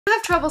you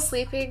have trouble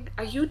sleeping?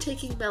 Are you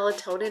taking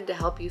melatonin to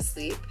help you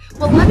sleep?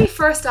 Well, let me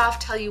first off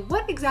tell you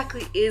what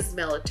exactly is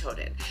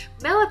melatonin.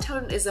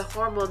 Melatonin is a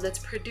hormone that's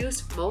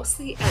produced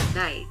mostly at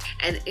night,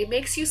 and it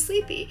makes you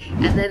sleepy.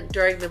 And then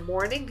during the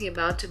morning, the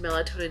amount of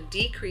melatonin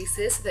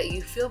decreases so that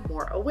you feel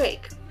more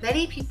awake.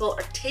 Many people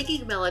are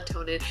taking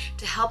melatonin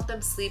to help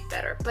them sleep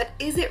better, but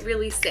is it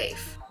really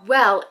safe?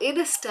 Well, in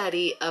a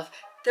study of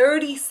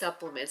 30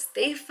 supplements,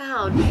 they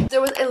found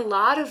there was a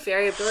lot of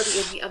variability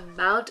in the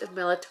amount of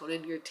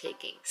melatonin you're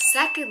taking.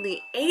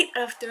 Secondly, 8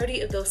 of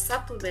 30 of those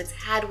supplements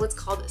had what's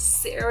called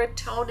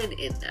serotonin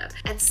in them.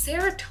 And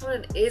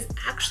serotonin is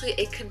actually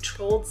a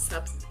controlled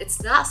substance.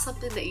 It's not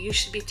something that you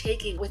should be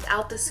taking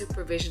without the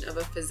supervision of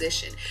a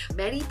physician.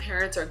 Many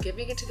parents are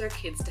giving it to their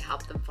kids to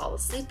help them fall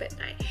asleep at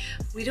night.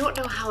 We don't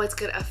know how it's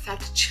going to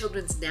affect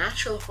children's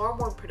natural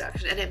hormone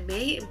production, and it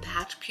may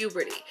impact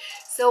puberty.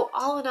 So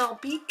all in all,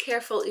 be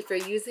careful if you're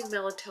using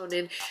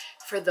melatonin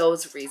for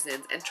those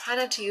reasons, and try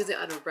not to use it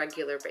on a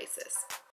regular basis.